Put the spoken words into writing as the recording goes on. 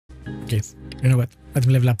Okay, you know what? Let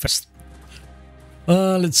me level up first.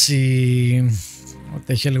 Let's see. What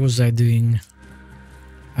the hell was I doing?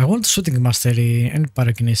 I want shooting mastery and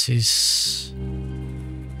pyrokinesis.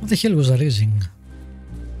 What the hell was I using?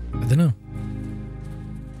 I don't know.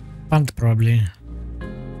 Punt probably.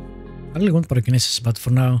 I really want pyrokinesis, but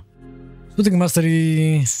for now, shooting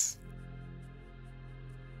mastery.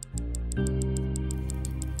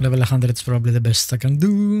 Level 100 is probably the best I can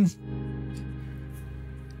do.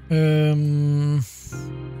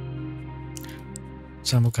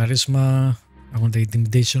 Some more charisma. I want the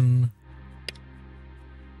intimidation.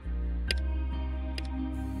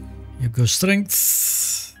 You go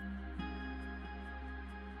strength.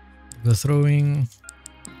 Go throwing.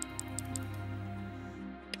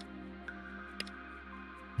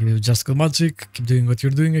 You just go magic. Keep doing what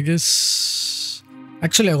you're doing, I guess.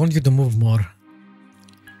 Actually, I want you to move more.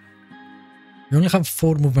 You only have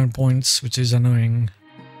 4 movement points, which is annoying.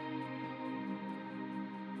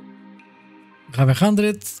 You have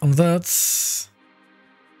 100 on that.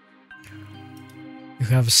 You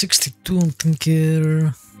have 62 on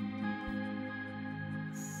Tinker.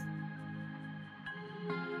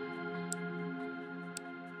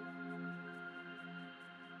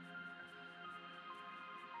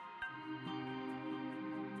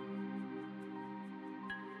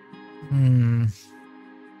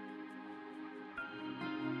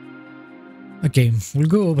 Okay, we'll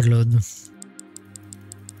go overload.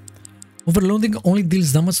 Overloading only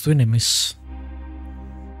deals damage to enemies.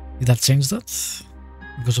 Did that change that?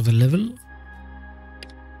 Because of the level?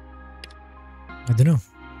 I don't know.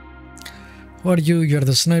 Who are you? You're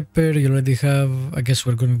the sniper. You already have... I guess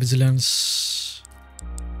we're going vigilance.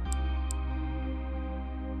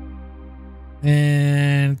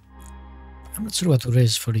 And... I'm not sure what to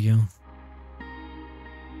raise for you.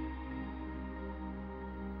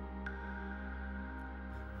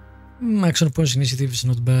 Action points initiative is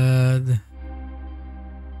not bad.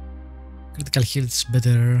 Critical heal is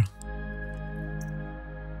better.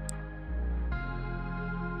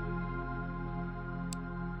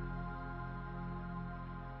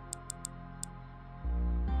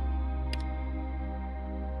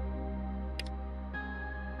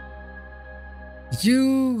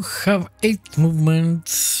 You have 8 movement,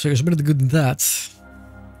 so you're pretty good in that.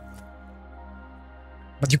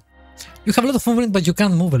 But you have a lot of movement, but you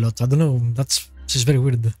can't move a lot. I don't know. That's just very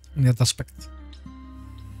weird in that aspect.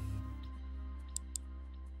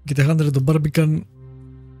 Get 100 of Barbican.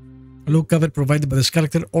 Low cover provided by this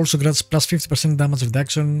character also grants plus 50% damage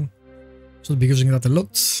reduction. Should be using that a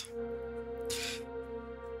lot.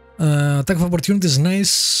 Attack of opportunity is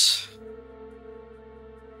nice.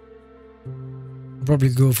 I'll probably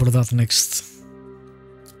go for that next.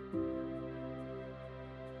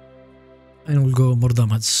 And we'll go more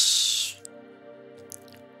damage.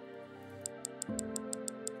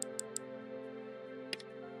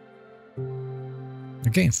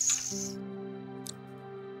 Okay.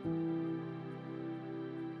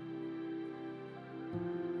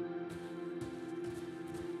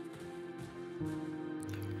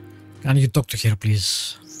 Can you talk to her,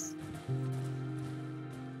 please?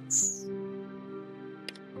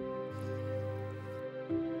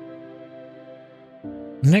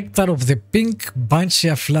 Nectar of the pink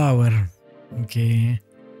Bansia flower. Okay.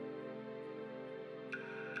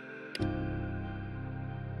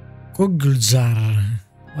 Koguljar.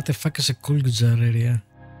 What the fuck is a Koguljar area?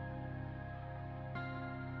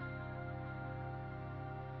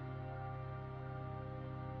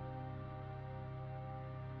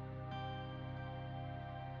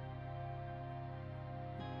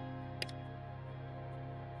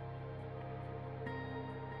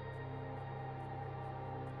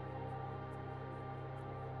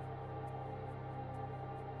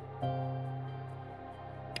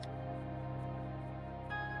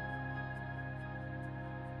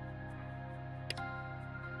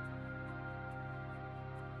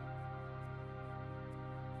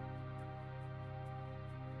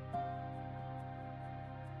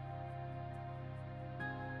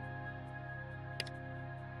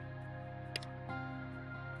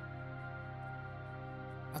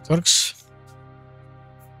 That works.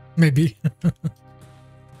 Maybe.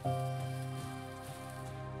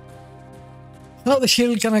 How the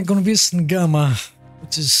hell can I convince Ngama?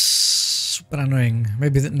 Which is super annoying.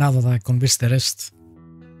 Maybe now that I convince the rest,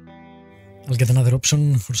 I'll get another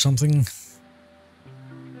option or something.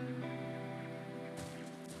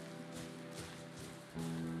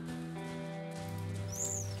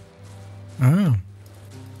 Ah.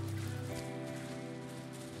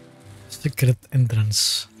 Secret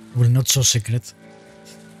entrance. Well, not so secret,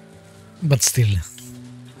 but still.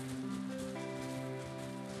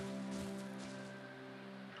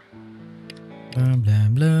 Blah, blah,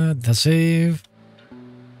 blah. The save.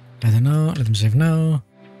 I don't know. Let me save now.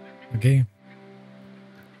 Okay.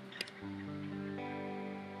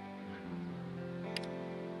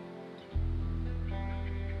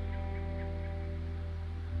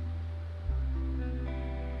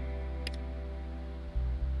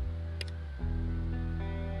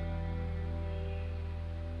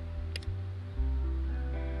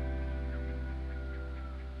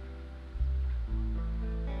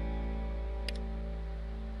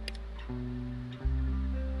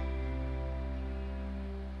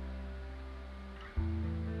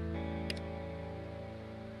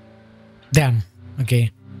 Damn. Okay.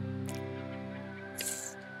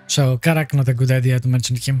 So, Karak, not a good idea to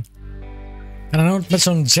mention him. And I don't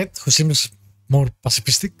mention Zed, who seems more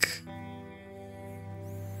pacifistic.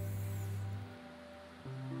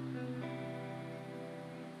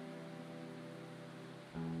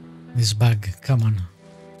 This bug, come on.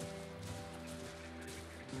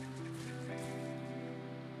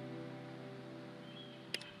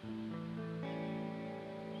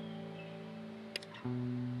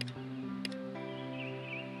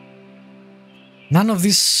 None of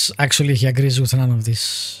this, actually, he agrees with none of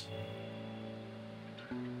this.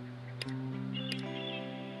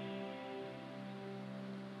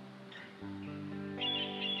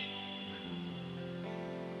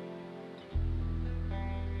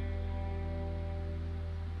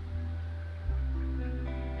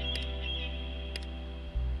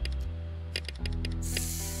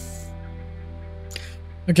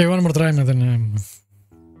 Okay, one more try and then I'm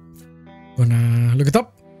gonna look it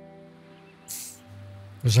up.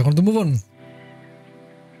 Because I want to move on.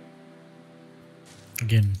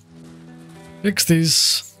 Again. Fix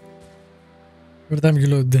this. Every time you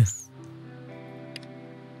load.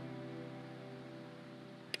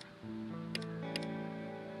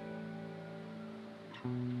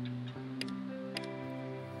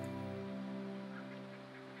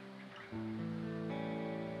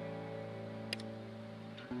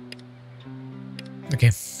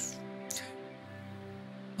 Okay.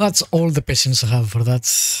 That's all the patience I have for that.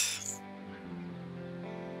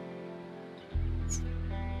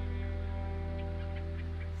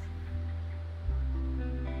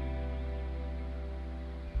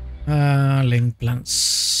 Laying plants.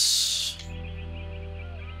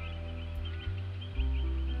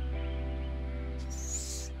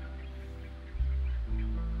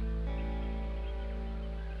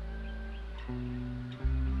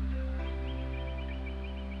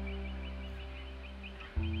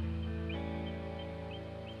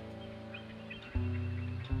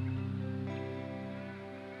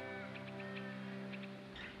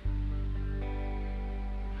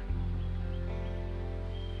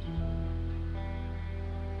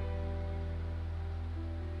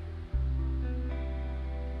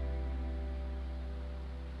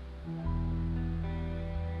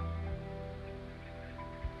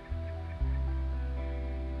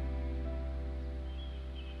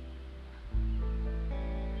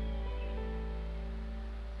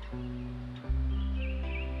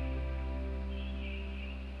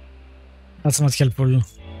 That's not helpful.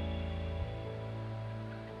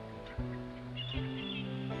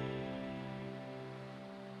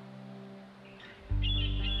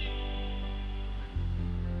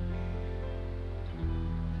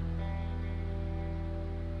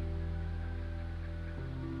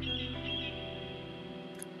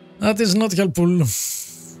 That is not helpful.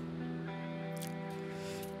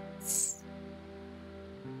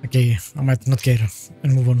 Okay, I might not care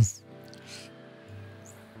and move on.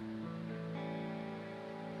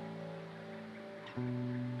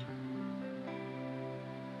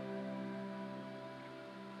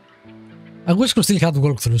 I wish we still had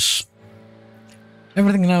walkthroughs.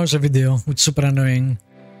 Everything now is a video, which is super annoying.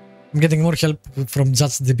 I'm getting more help from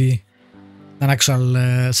JudgeDB than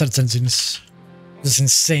actual search engines. It's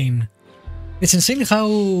insane. It's insane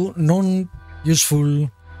how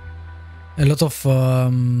non-useful a lot of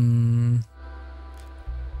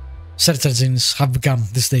search engines have become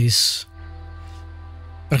these days.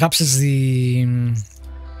 Perhaps it's the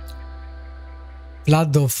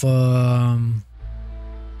flood of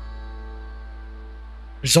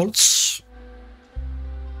results.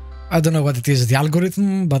 I don't know what it is, the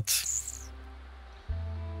algorithm, but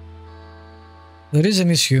there is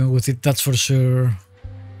an issue with it, that's for sure.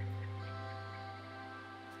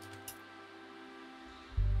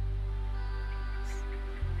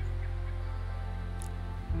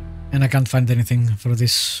 And I can't find anything for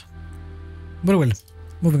this. Very well,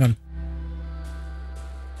 moving on.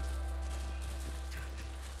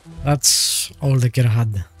 That's all the care I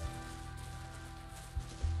had.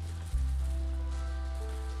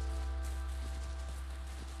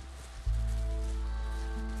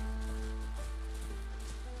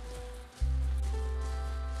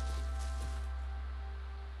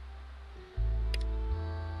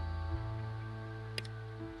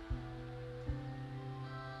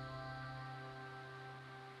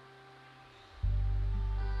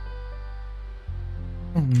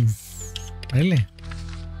 Really?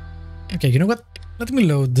 Okay, you know what? Let me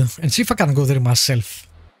load and see if I can go there myself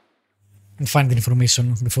and find the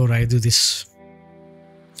information before I do this.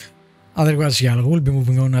 Otherwise, yeah, we'll be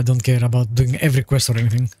moving on. I don't care about doing every quest or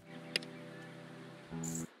anything.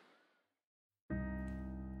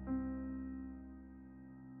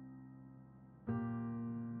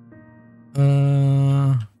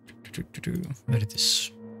 There it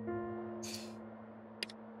is.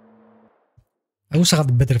 I wish I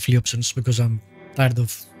had better flee options because I'm tired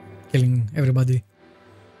of killing everybody.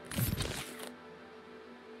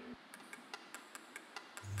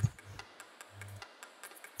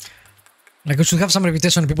 Like, we should have some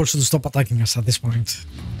reputation and people should stop attacking us at this point.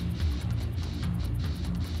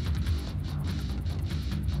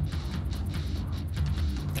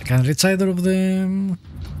 I can reach either of them.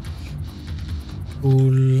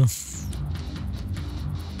 Cool.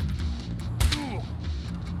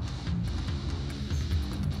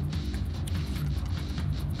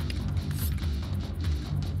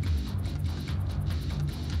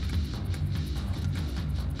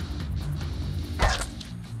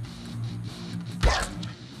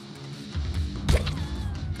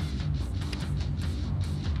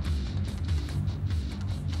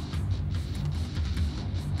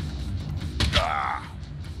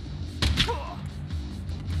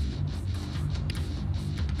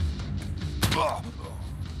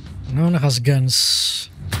 No one has guns.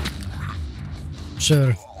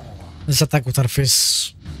 Sure, let's attack with our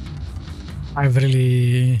fists. I have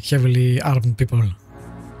really heavily armed people.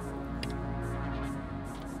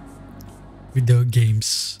 Video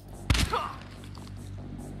games.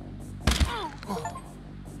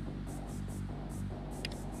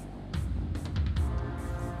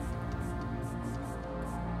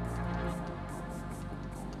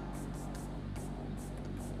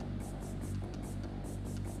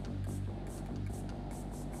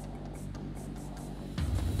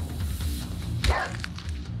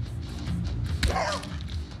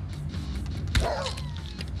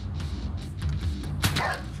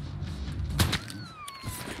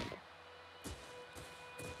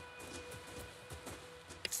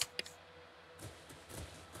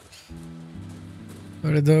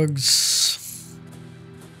 Sorry, dogs.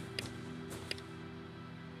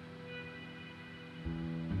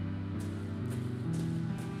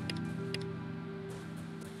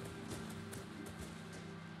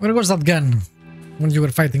 Where was that gun when you were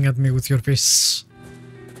fighting at me with your fists?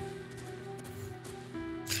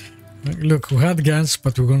 Look, we had guns,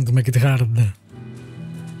 but we're going to make it hard.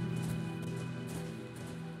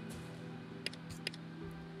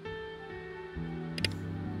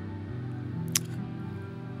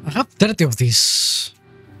 I have 30 of these.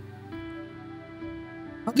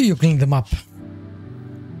 How do you clean them up?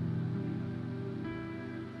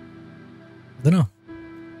 I don't know.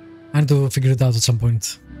 I need to figure it out at some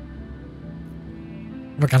point.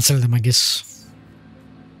 I can sell them, I guess.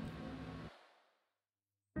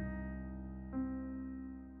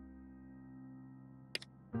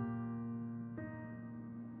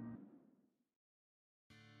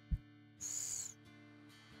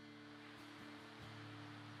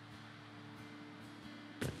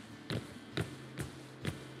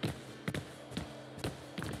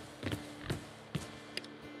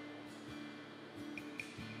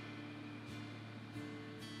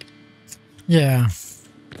 Yeah.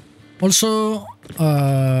 Also,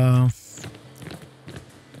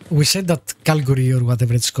 we said that Calgary or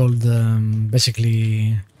whatever it's called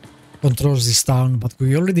basically controls this town, but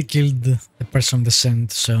we already killed the person on the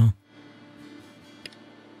scent, so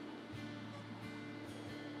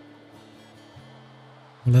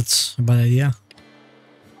that's a bad idea.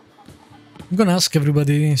 I'm gonna ask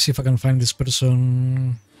everybody, see if I can find this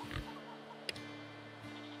person.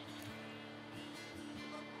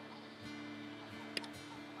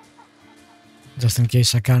 Just in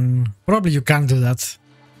case I can. Probably you can do that.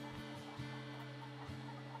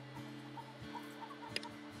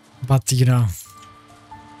 But, you know,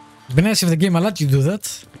 it'd be nice if the game allowed you to do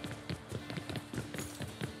that.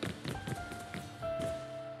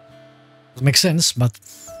 It makes sense, but...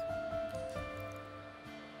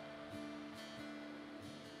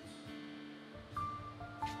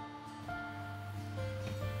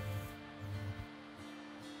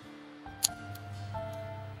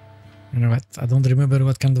 You know what? I don't remember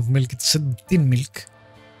what kind of milk it said. Tin milk.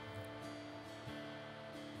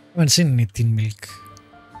 I haven't seen any tin milk.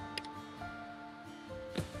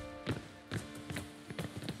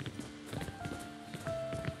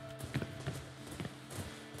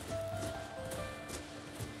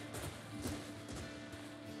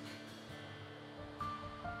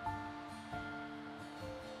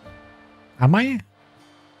 Am I?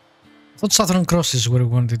 Thought Southern Cross is where we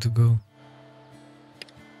wanted to go.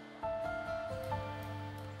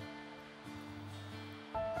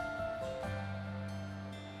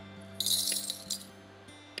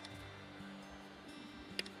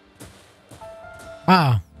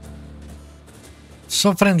 Ah.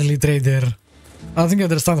 So friendly, trader. I think I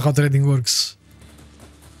understand how trading works.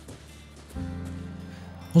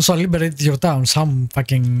 Also, liberate your town. Some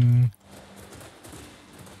fucking...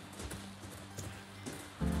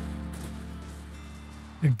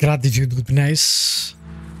 gratitude would be nice.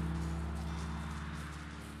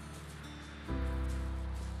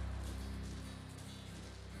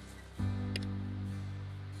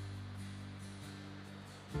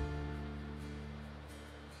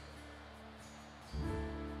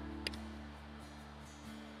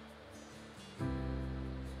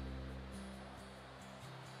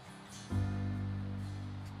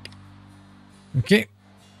 Okay.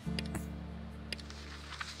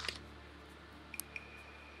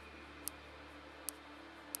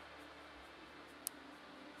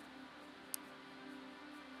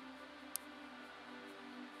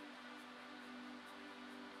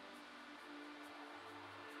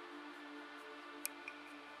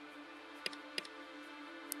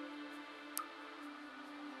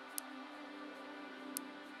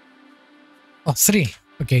 Oh, 3.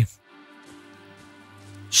 Okay.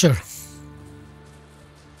 Sure.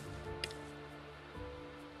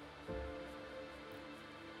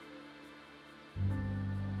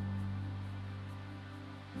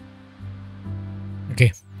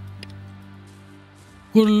 Okay.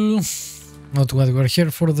 Cool. Not what we're here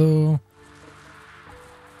for though.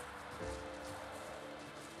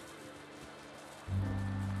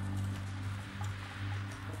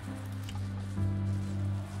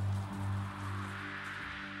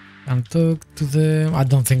 And talk to them. I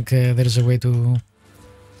don't think there is a way to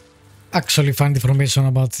actually find information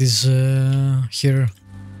about this here.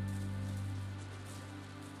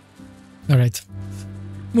 Alright.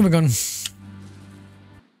 Moving on.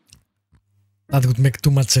 That would make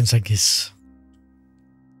too much sense, I guess.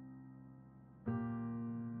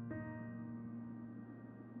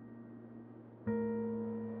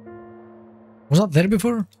 Was that there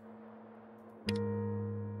before?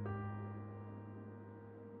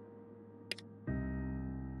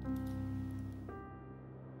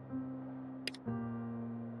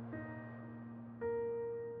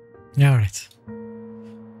 Yeah, alright.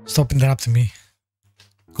 Stop interrupting me.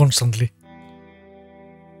 Constantly.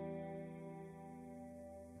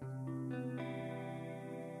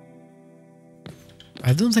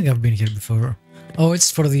 I don't think I've been here before. Oh, it's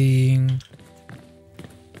for the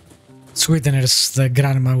sweeteners, the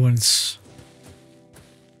grandma ones.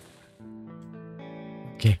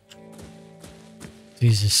 Okay.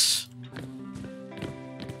 Jesus.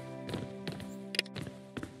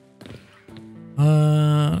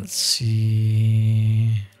 Let's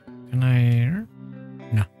see. Can I?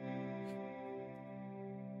 No.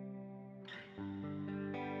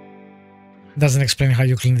 Doesn't explain how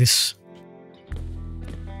you clean this.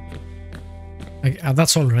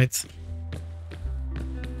 That's all right.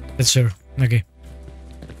 That's sure. Okay.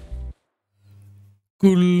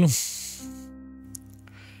 Cool.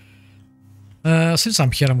 Since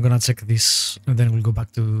I'm here, I'm gonna check this, and then we'll go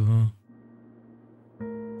back to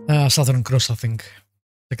Southern Cross, I think.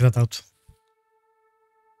 Check that out.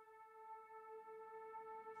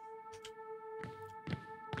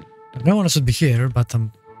 No one should be here, but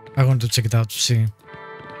I want to check it out to see.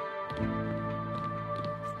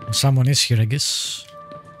 Someone is here, I guess.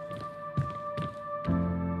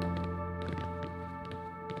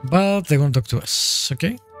 But they won't talk to us,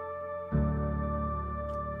 okay?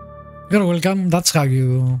 You're welcome, that's how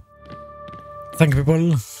you thank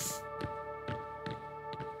people.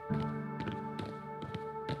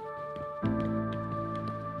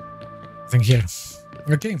 Thank here.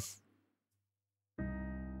 Okay.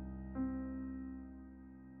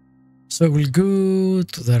 So we'll go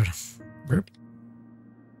to there.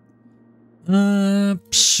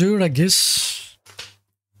 Sure, I guess.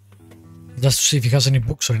 Just to see if he has any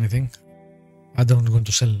books or anything. I don't want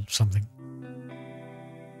to sell something.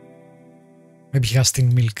 Maybe he has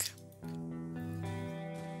steamed milk.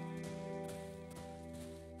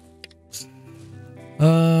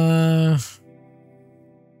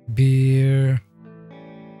 Beer.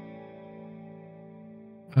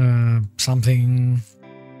 Something.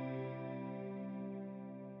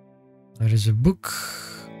 There is a book.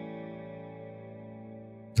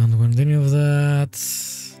 Don't want any of that.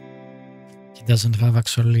 He doesn't have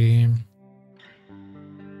actually.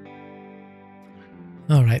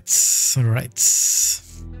 Alright, alright.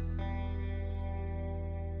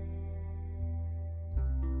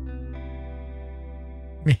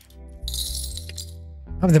 Me.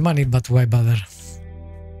 Have the money, but why bother?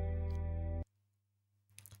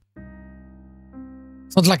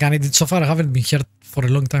 It's not like I need it so far. I haven't been here for a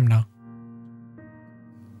long time now.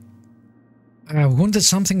 I wanted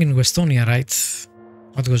something in Westonia, right?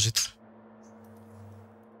 What was it?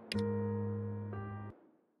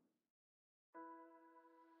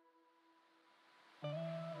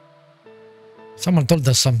 Someone told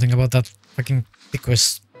us something about that fucking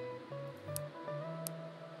request.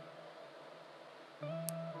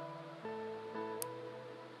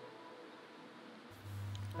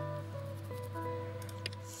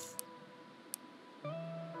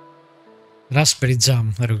 Raspberry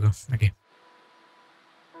jam. There we go. Okay.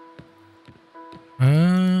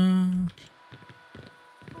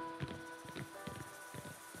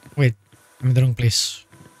 Wait, I'm in the wrong place.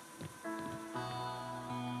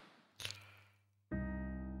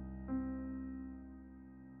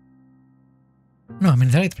 No, I'm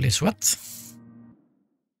in the right place. What?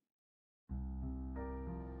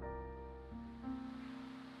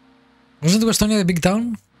 Wasn't Westonia the big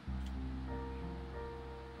town?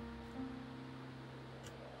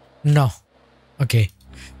 No. Okay.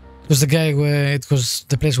 It was the guy where it was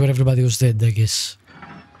the place where everybody was dead, I guess.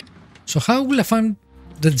 So how will I find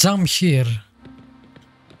the jam here?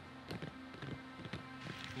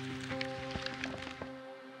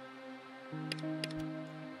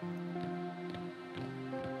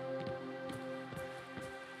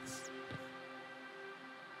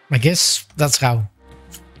 I guess that's how.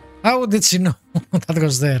 How did she know that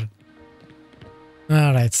was there?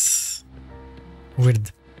 Alright.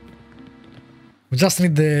 Weird. We just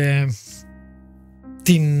need the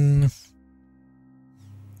tin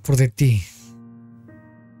for the tea.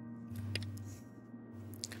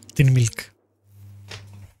 Tin milk.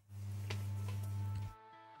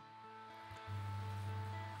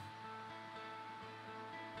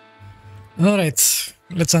 Alright,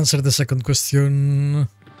 let's answer the second question.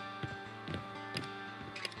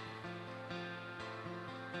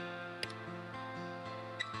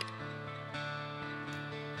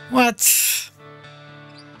 What?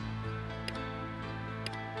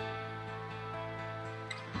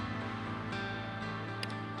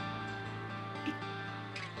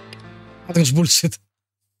 That was bullshit.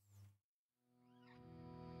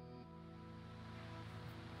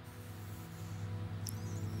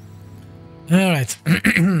 All right.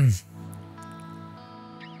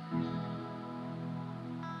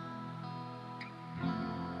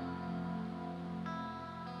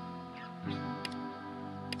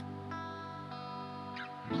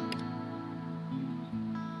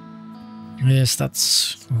 Yes,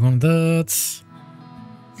 that's on that.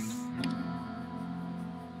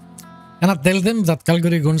 Can I tell them that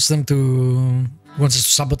Calgary wants us to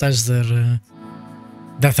sabotage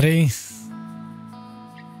their three?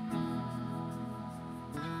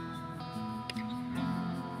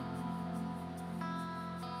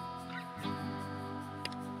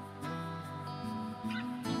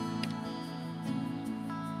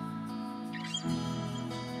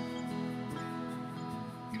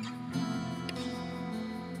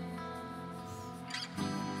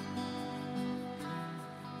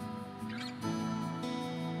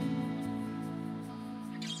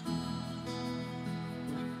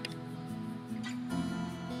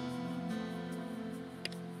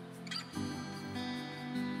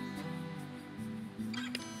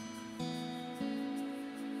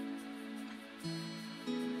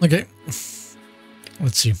 Okay,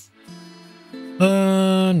 let's see.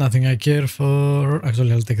 Nothing I care for.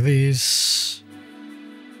 Actually, I'll take this.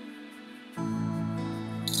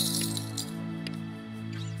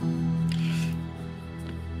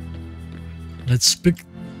 Let's speak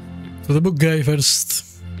to the book guy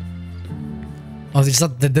first. Oh, is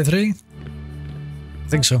that the death ray? I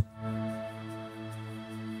think so.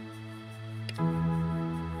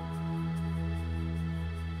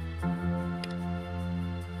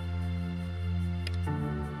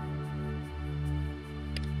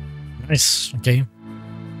 Nice, okay.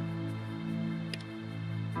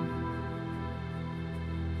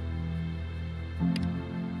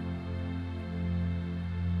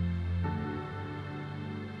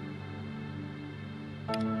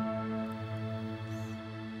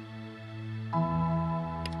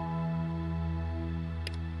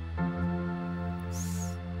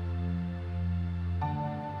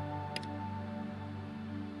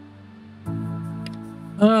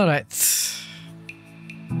 All right.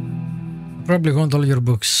 Probably want all your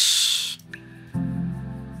books.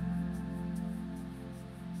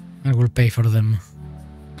 I will pay for them.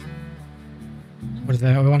 For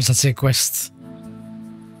the ones that say quest.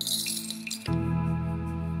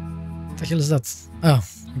 the hell is that? Oh,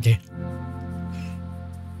 okay.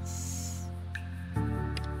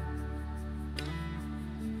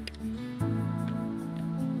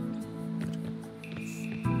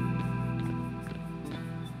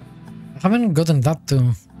 I haven't gotten that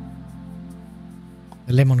too.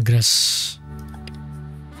 The lemongrass.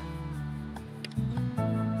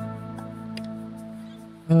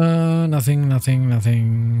 Nothing.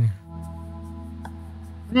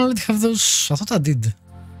 I don't have those. I thought I did.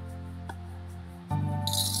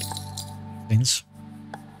 Things.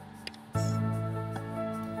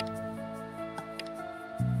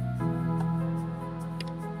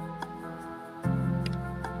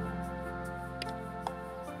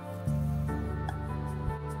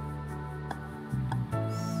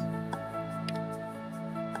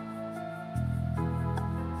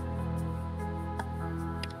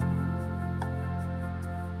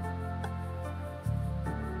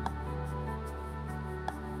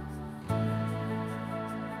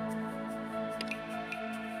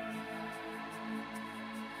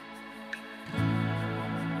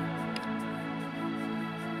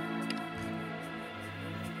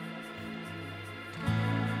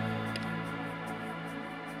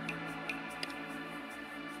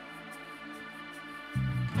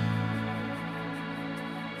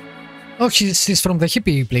 Oh, she's from the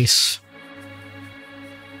hippie place.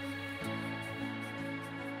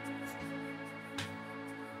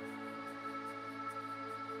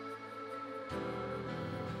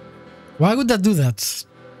 Why would I do that?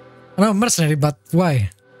 I know, mercenary, but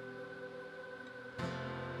why?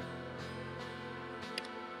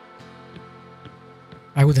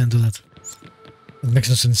 I wouldn't do that. That makes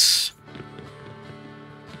no sense.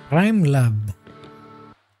 Crime lab.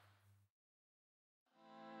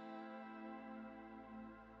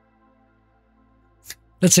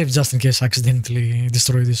 Let's save just in case I accidentally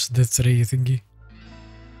destroy this death ray thingy.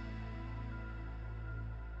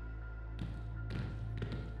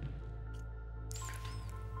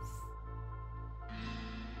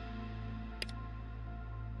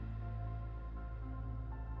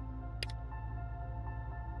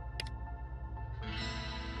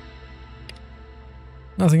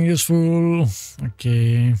 Nothing useful.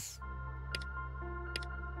 Okay.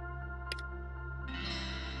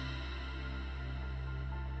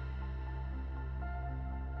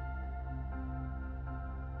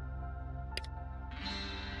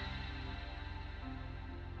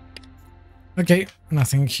 Okay,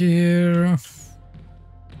 nothing here.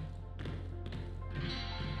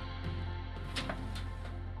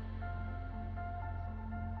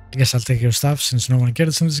 I guess I'll take your stuff since no one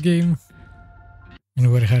cares in this game.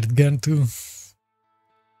 And we're hard gun too.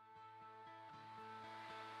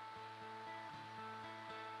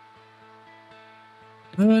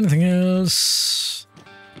 Anything else?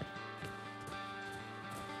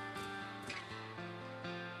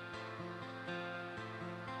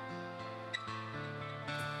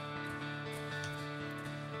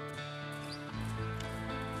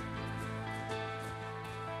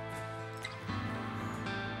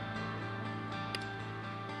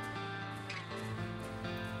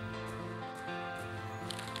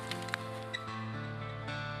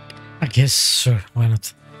 I guess, sure, why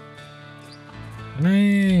not?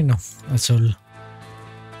 No, that's all.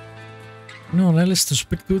 No one else to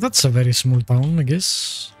speak to. That's a very small town, I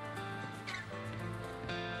guess.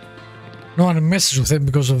 No one messes with them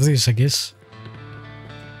because of this, I guess.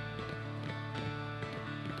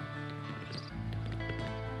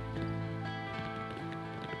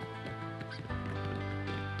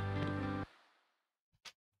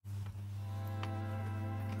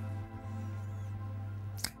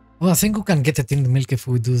 Well, I think we can get a tinned milk if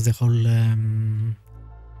we do the whole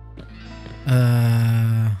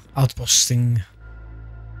outpost thing.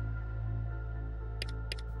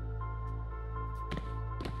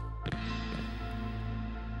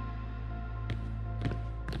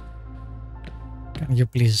 Can you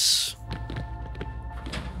please?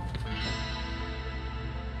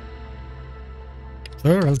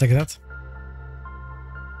 Sure, I'll take that.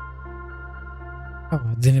 Oh,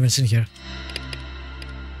 I didn't even see here.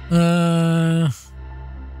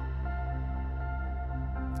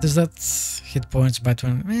 Does that hit points by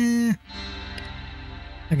 20?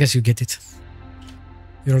 I guess you get it.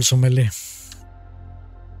 You're also melee.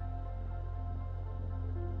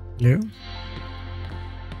 Hello?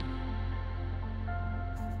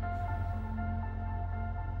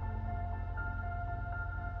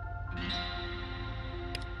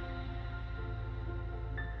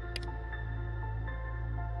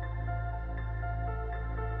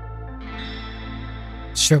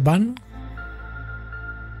 Shaban?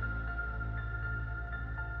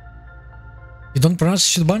 You don't pronounce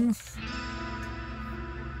Shaban?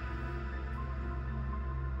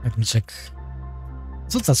 Let me check. I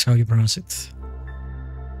thought that's how you pronounce it.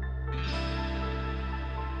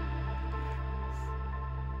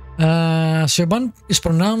 Siobhan is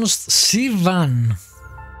pronounced Sivan,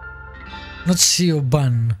 not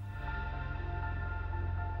Siobhan.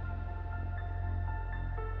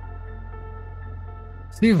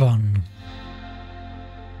 Sivan.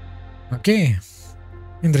 Okay,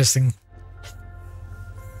 interesting.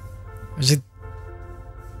 Is it?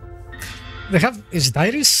 They have. Is it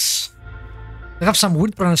Iris? They have some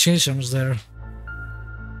weird pronunciations there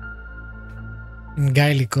in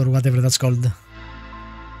Gaelic or whatever that's called.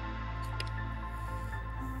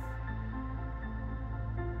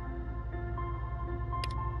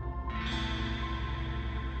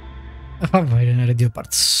 I have radio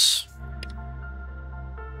parts.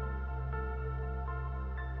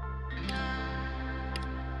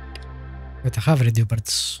 But I have radio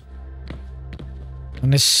parts.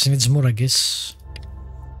 Unless it needs more, I guess.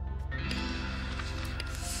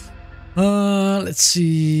 Let's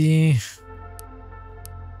see.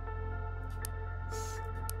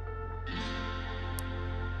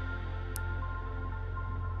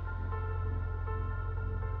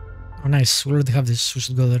 Oh, nice. We already have this. We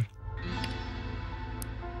should go there.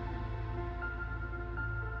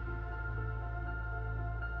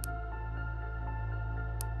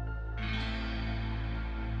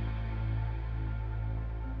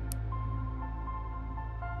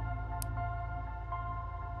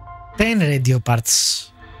 Radio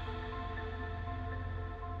parts.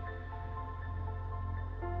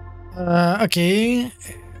 Okay.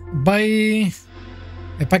 Buy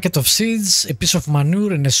a packet of seeds, a piece of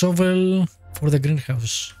manure, and a shovel for the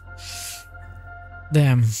greenhouse.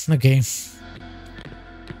 Damn. Okay.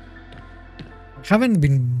 I haven't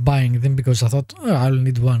been buying them because I thought, oh, I'll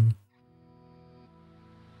need one.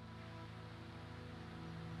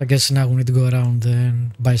 I guess now we need to go around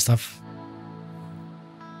and buy stuff.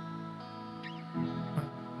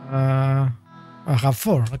 I have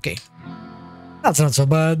 4, okay. That's not so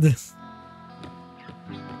bad.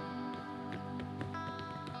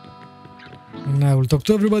 Now we'll talk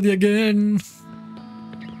to everybody again.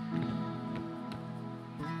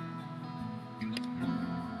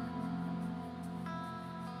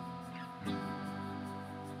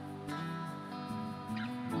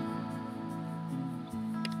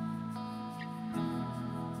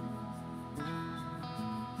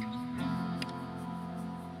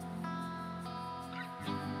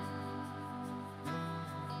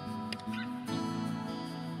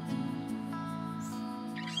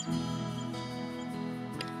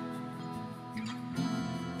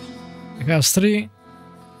 It has 3,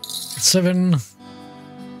 7.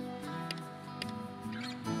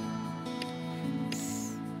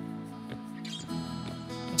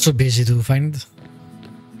 So busy to find.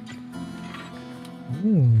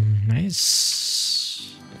 Ooh,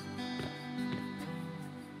 nice.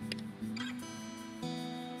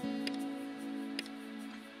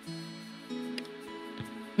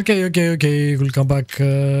 Okay. We'll come back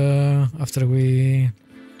after we...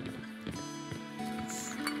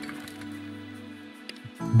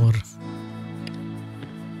 more.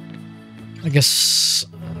 I guess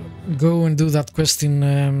go and do that quest in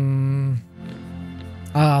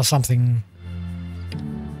something.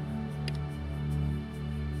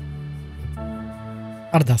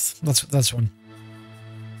 Ardath, that's one.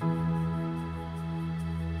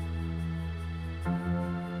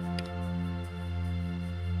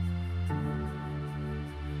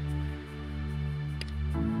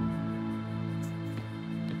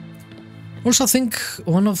 Also, I think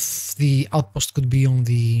one of the outposts could be on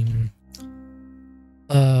the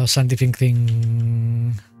scientific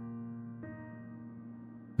thing,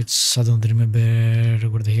 which I don't remember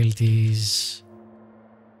where the hell it is.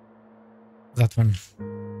 That one.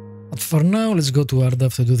 But for now, let's go to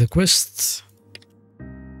Ardath to do the quest.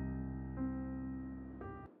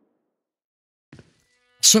 I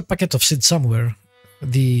saw a packet of seeds somewhere.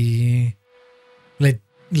 Like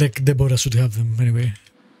Deborah should have them anyway.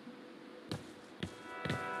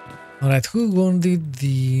 Alright, who wanted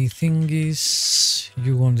the thingies?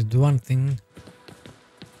 You wanted one thing.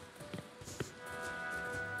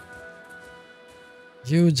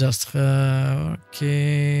 You just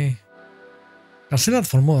okay. I'll say that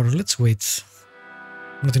for more. Let's wait.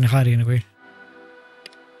 I'm not in a hurry anyway.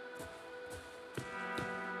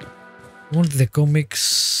 Want the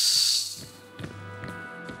comics.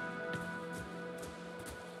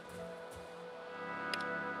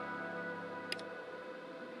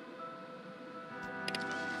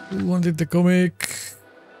 Who wanted the comic?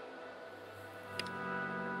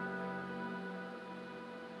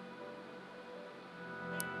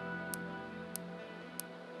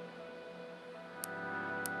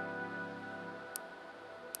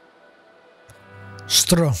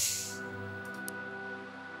 Straw.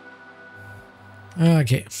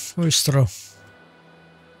 Okay, where's straw?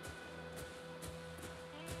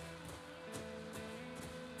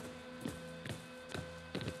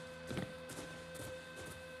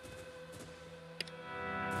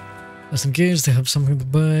 Just in case they have something to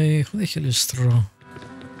buy. Who the hell is straw?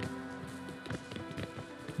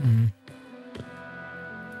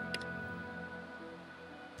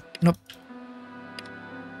 Nope.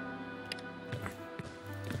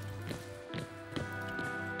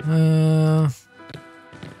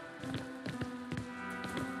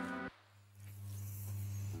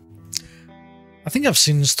 I think I've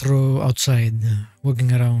seen straw outside,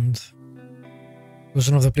 walking around. It was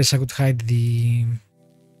one of the places I could hide the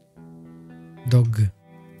dog.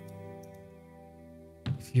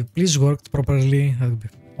 If you please worked properly, that would be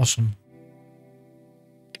awesome.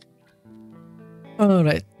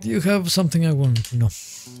 Alright, do you have something I want? No.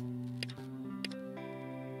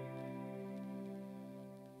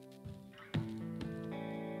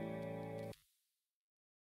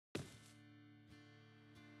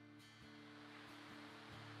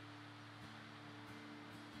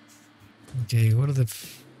 Okay, what are the...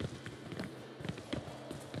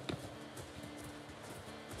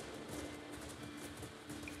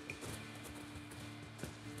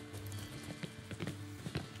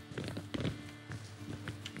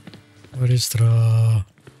 Where is straw?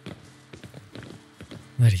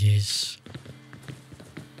 There he is.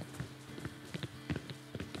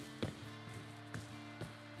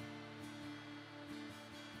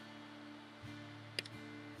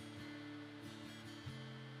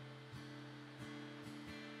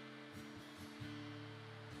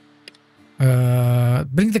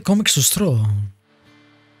 Bring the comics to straw,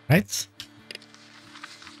 right?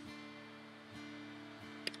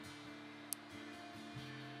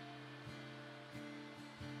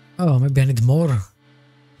 Oh, maybe I need more.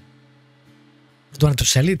 Do I want to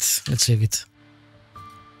sell it? Let's save it.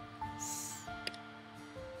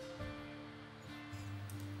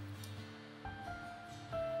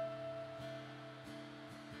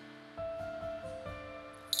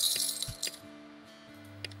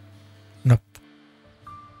 Nope.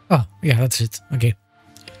 Oh, yeah, that's it. Okay.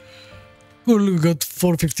 Cool, we got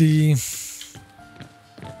 450.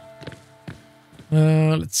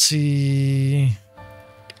 Let's see.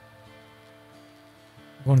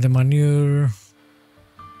 On the manure.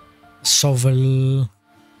 Shovel.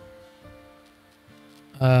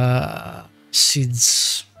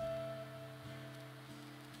 Seeds.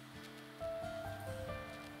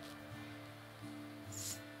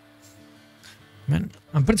 Man,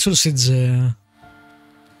 I'm pretty sure seeds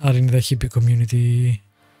are in the hippie community.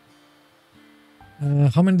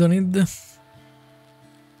 How many do I need?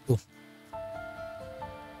 2.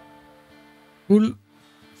 Cool.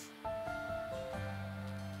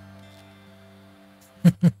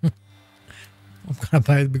 I'm gonna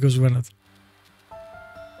buy it because why not?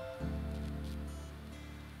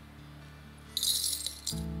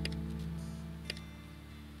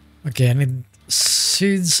 Okay, I need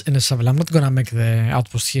seeds and a shovel. I'm not gonna make the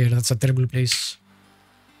outpost here. That's a terrible place.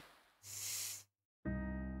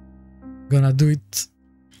 Gonna do it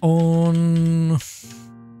on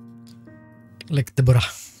Lake Deborah.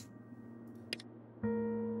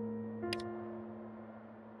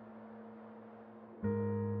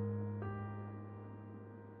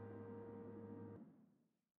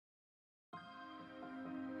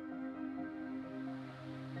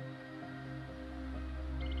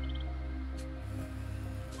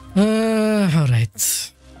 All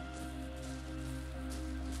right.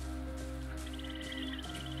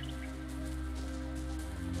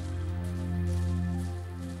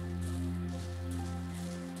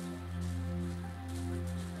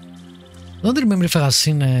 I don't remember if I've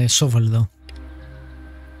seen a shovel though.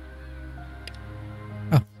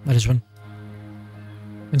 Oh, there is one.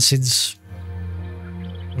 And seeds.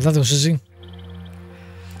 That was easy.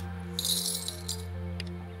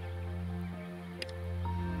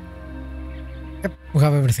 Yep, we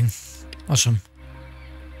have everything. Awesome.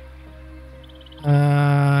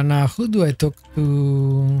 Now, who do I talk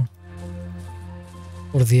to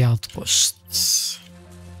for the outposts?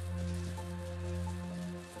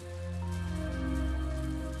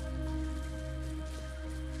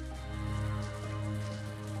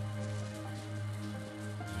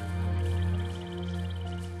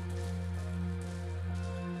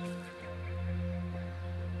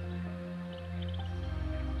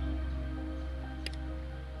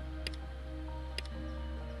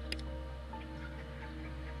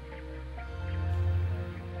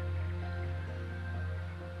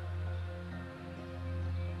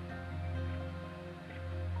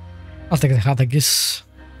 I'll take the hat, I guess.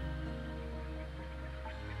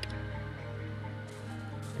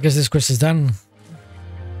 I guess this quest is done.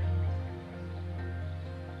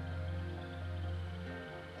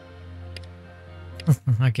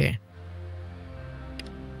 Okay.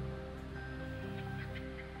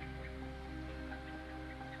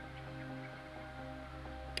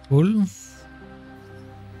 Cool.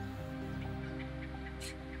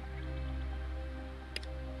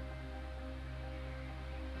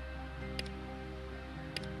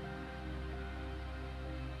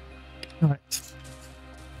 All right.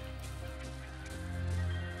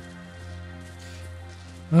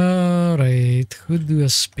 All right. Who do I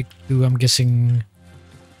speak to? I'm guessing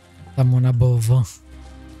someone above.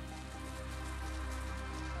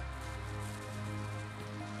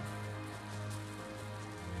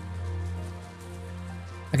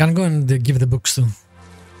 I can go and give the books to.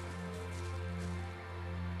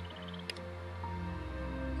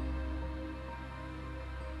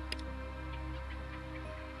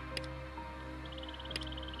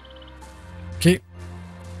 Okay.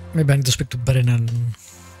 Maybe I need to speak to Brennan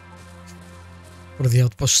for the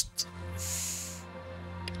outpost.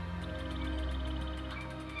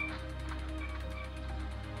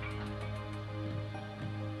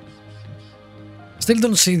 Still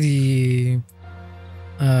don't see the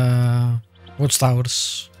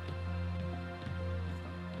watchtowers.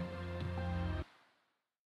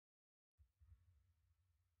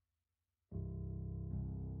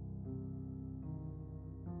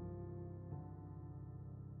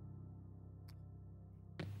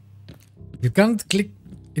 You can't click.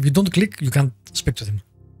 If you don't click, you can't speak to them.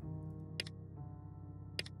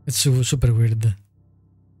 It's super weird.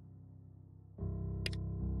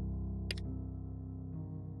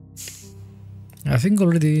 I think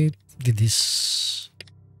already did this.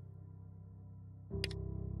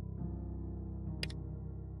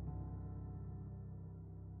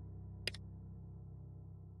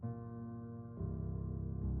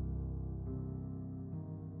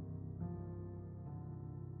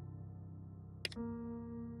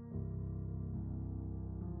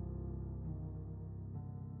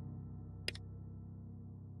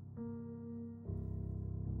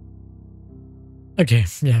 Okay,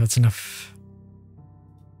 yeah, that's enough.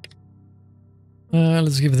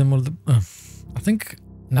 Let's give them all the... I think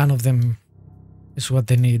none of them is what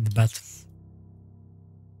they need, but...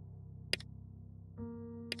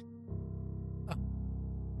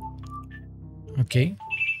 Okay.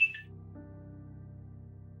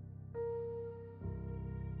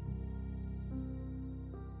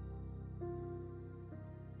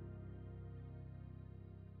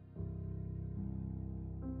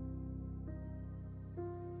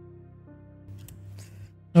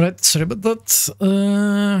 Alright, sorry about that.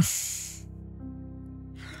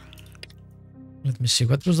 Let me see,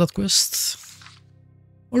 what was that quest?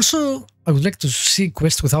 Also, I would like to see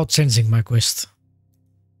quest without changing my quest.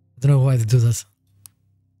 I don't know why they do that.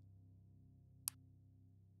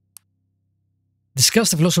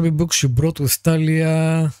 Discuss the philosophy books you brought with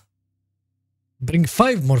Talia. Bring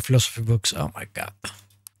 5 more philosophy books. Oh my god.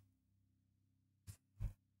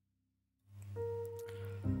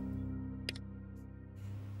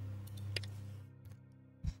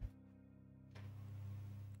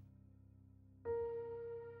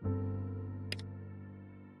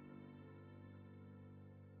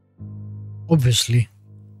 Obviously.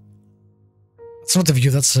 It's not a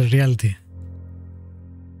view, that's a reality.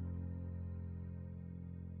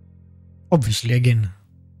 Obviously, again.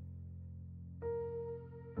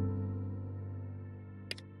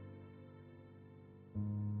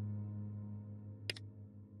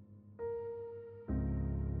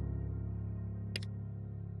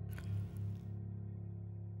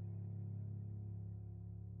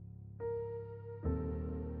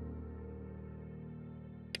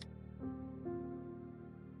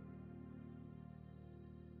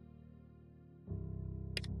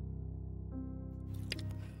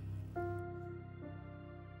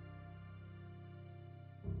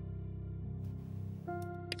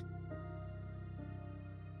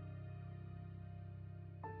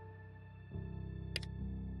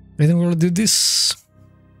 I think we'll do this.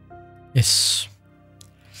 Yes.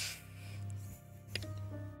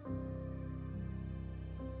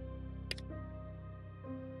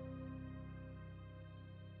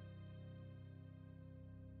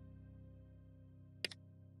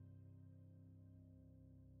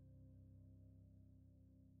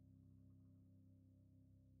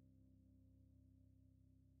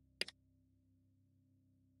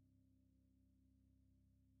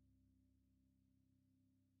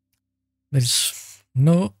 There's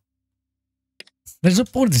no There's no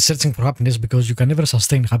point in searching for happiness because you can never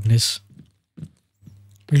sustain happiness.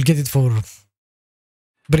 You'll get it for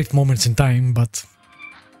brief moments in time, but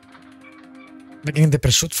making the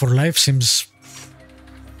pursuit for life seems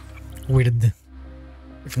weird,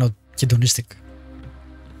 if not hedonistic.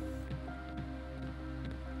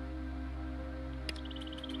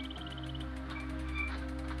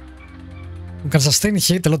 You can sustain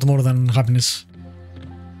hate a lot more than happiness.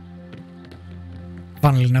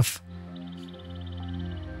 Funnily enough.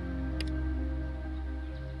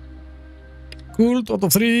 Cool, 2 out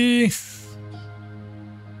of 3. Is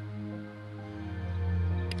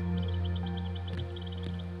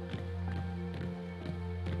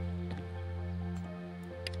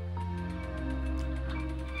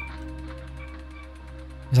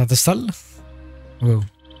that the stall? Whoa.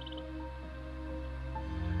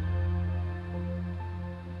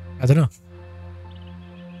 I don't know.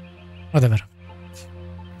 Whatever.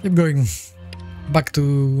 Keep going. Back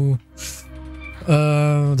to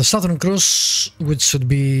the Southern Cross, which should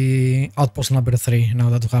be outpost number 3, now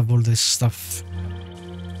that we have all this stuff.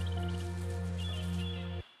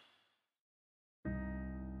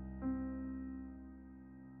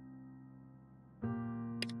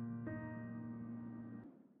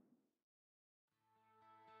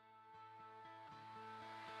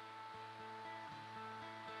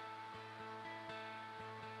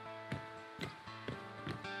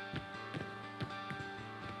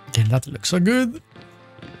 Okay, that looks so good.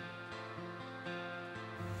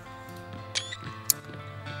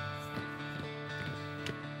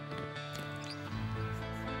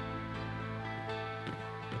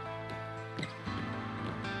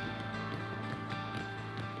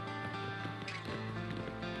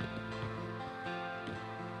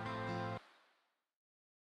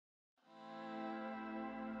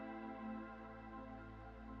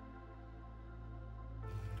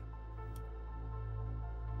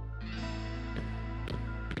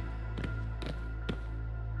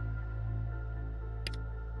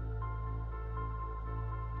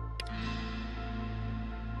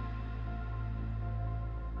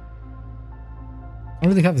 I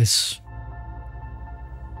already have this.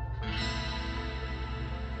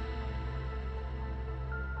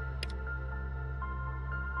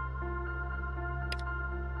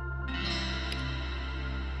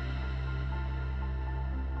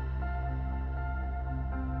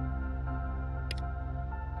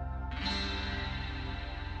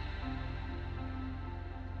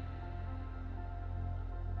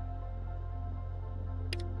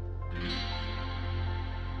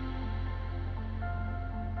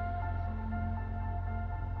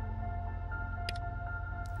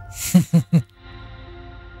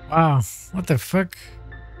 Wow, what the fuck?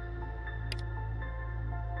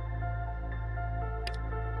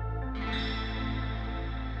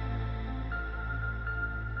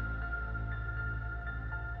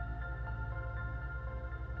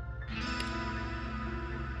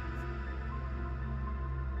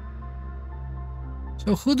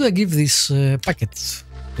 So who do I give this packet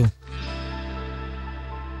to?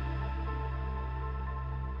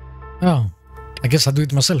 Oh, I guess I'll do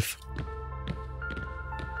it myself.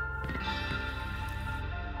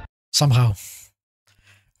 Somehow.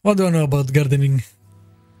 What do I know about gardening?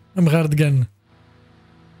 I'm a hard gun.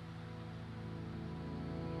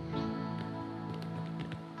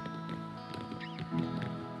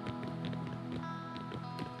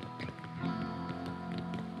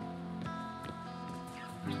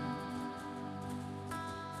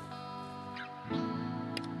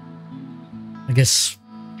 I guess.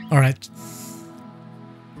 All right.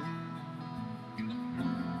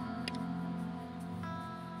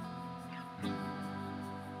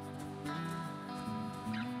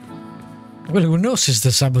 Well, who knows is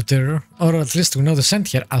the saboteur, or at least we know the sent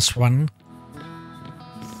here as one.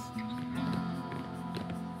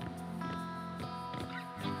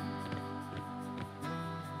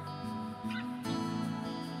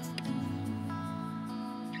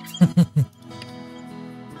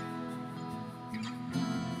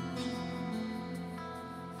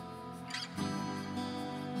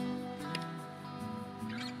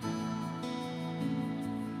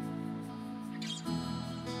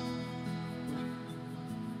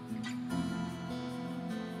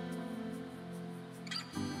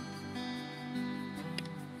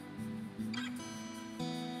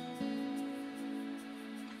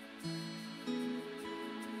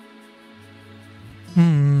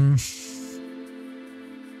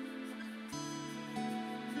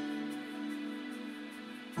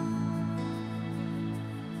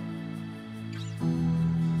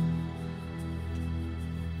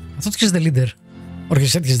 I thought he's the leader. Or he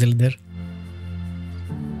said he's the leader.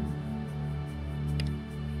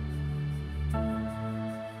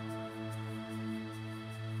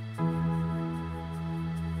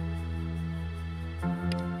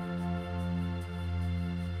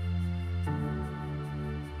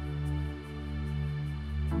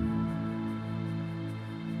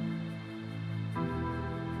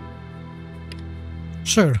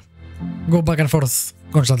 Sure. Go back and forth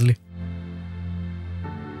constantly.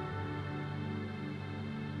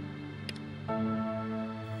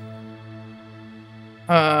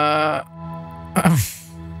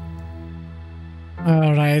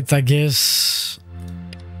 Alright, I guess.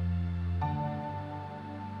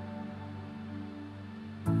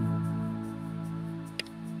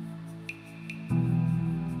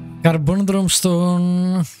 Carbon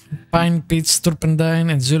drumstone, pine pitch, turpentine,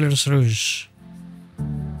 and jeweler's rouge.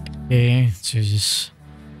 Okay, Jesus.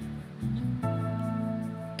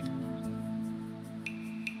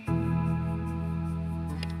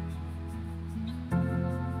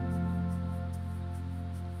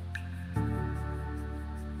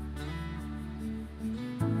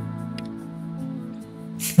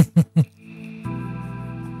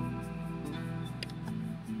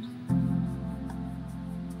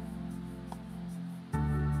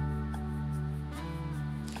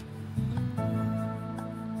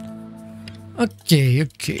 Okay,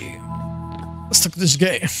 okay. Let's talk to this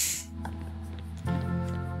guy.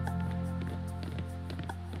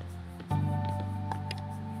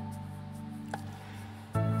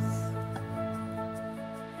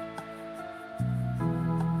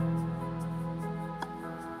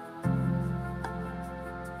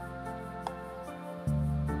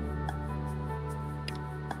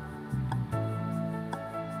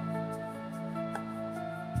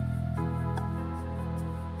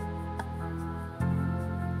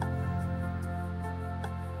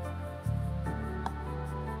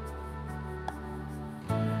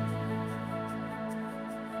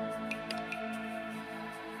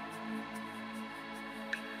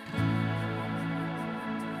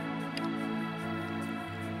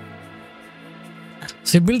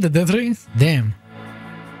 She built the death ray? Damn.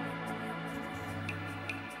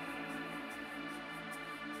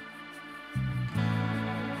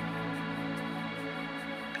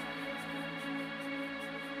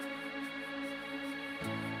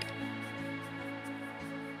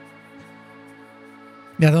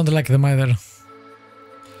 Yeah, I don't like them either.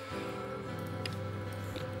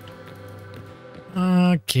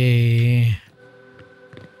 Okay.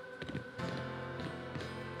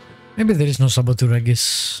 Maybe there is no saboteur, I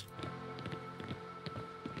guess.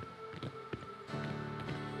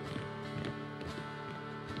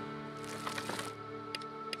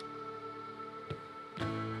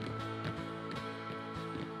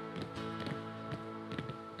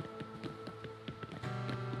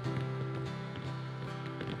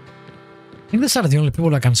 I think these are the only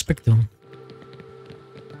people I can speak to.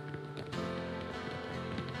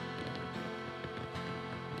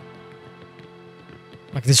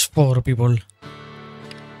 Like these 4 people.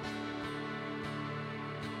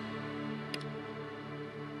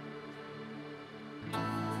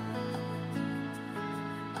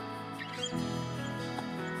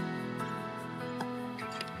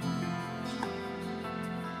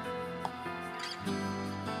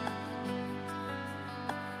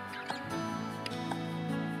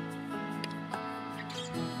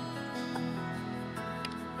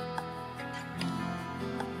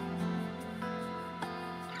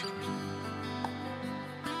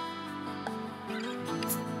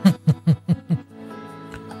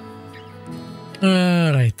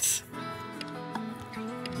 Alright.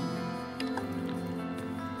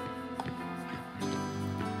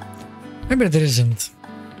 Maybe there isn't.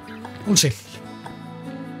 We'll see.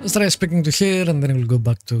 Let's try speaking to her and then we'll go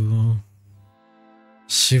back to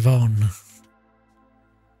Sivan.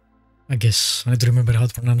 I guess. I need to remember how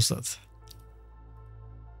to pronounce that.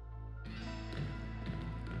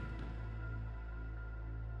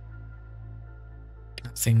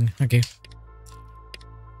 Thing. Okay.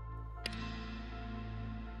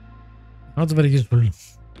 Not very useful.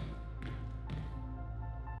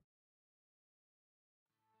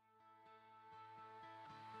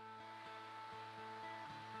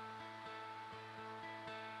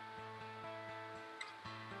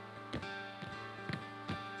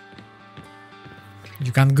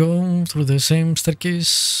 You can't go through the same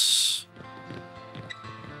staircase.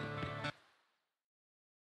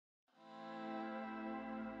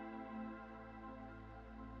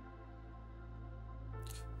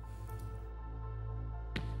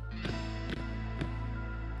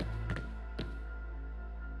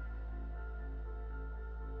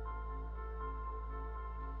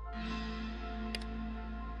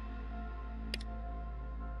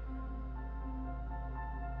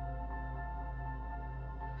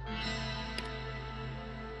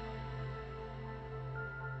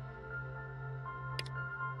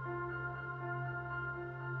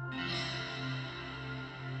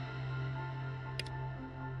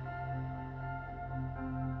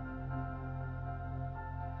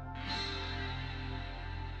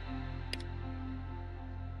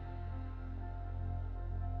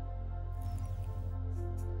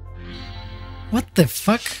 What the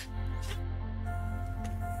fuck?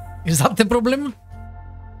 Is that the problem?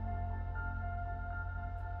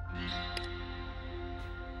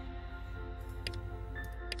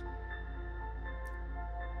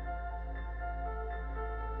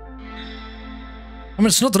 I mean,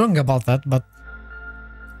 it's not wrong about that, but...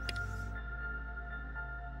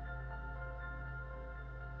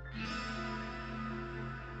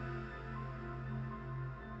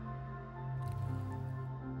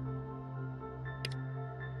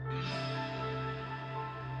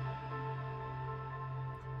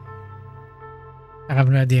 I have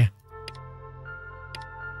no idea.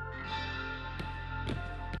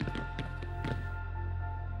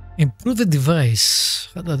 Improve the device.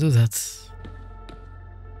 How do I do that?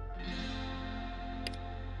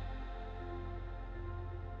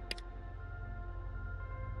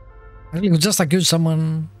 I think you just accuse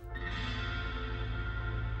someone.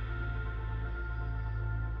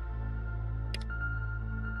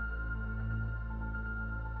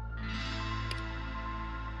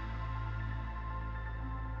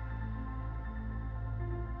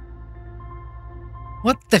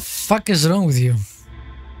 What the fuck is wrong with you?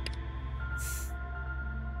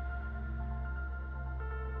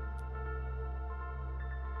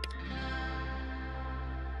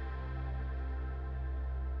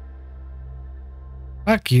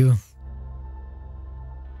 Fuck you.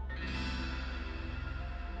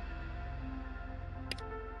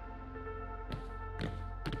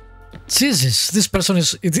 Jesus, this person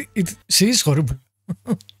is... she is horrible.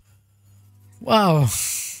 Wow.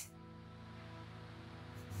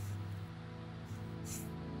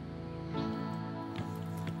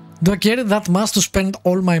 Do I care that much to spend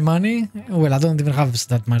all my money? Well, I don't even have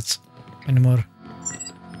that much anymore.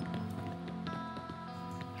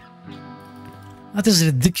 That is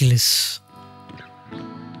ridiculous.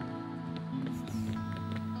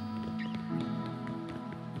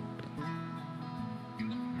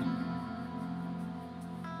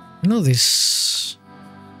 You know this.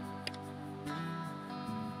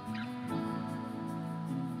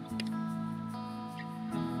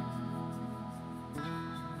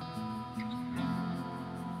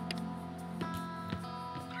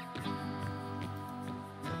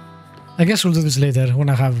 I guess we'll do this later when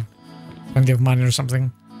I have plenty of money or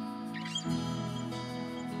something.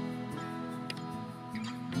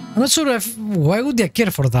 I'm not sure if... why would I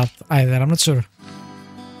care for that either? I'm not sure.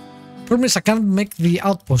 Problem is I can't make the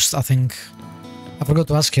outpost, I think. I forgot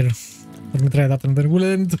to ask her. Let me try that and then we'll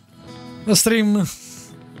end the stream.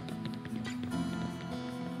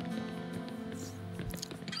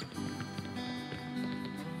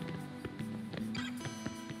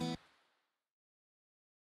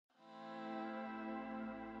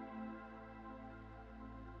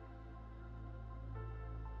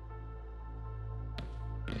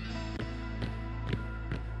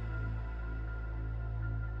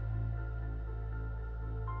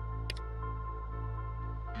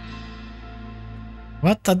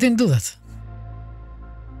 What? I didn't do that.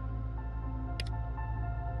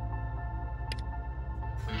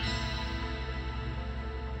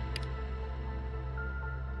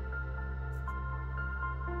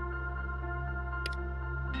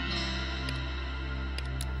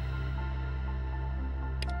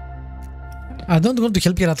 I don't want to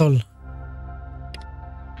help you at all.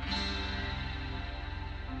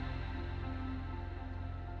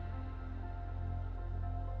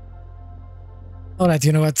 Alright,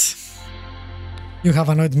 you know what? You have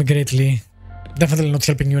annoyed me greatly. Definitely not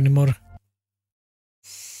helping you anymore.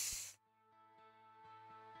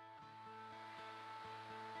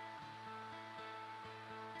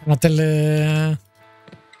 I'll tell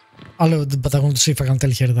Aloud, but I want to see if I can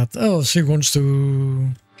tell her that. Oh, she wants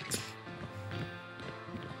to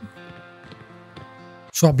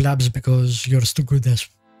swap labs because you're too good,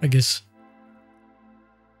 I guess.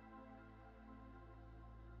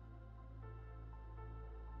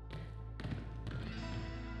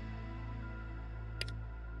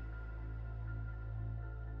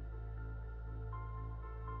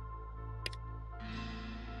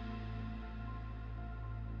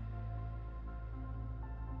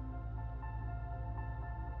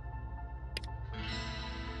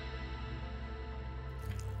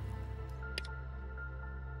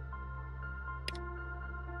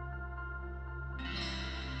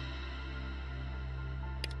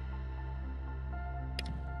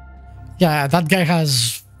 Yeah, that guy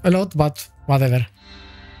has a lot, but whatever.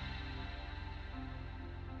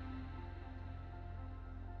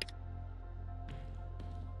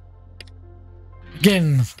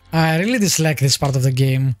 Again, I really dislike this part of the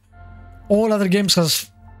game. All other games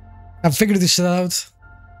have figured this shit out,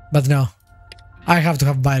 but no. I have to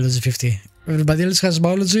have biology 50. Everybody else has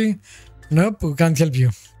biology. Nope, we can't help you.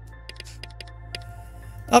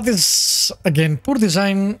 That is, again, poor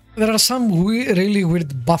design. There are some really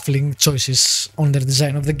weird, baffling choices on their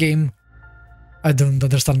design of the game. I don't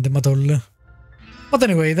understand them at all. But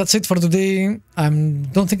anyway, that's it for today. I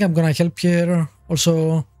don't think I'm gonna help here.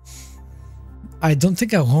 Also, I don't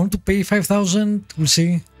think I want to pay 5,000. We'll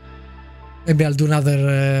see. Maybe I'll do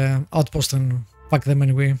another outpost and fuck them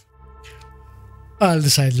anyway. I'll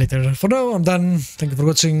decide later. For now, I'm done. Thank you for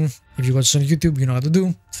watching. If you watch on YouTube, you know how to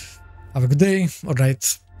do. Have a good day. Alright,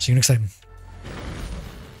 see you next time.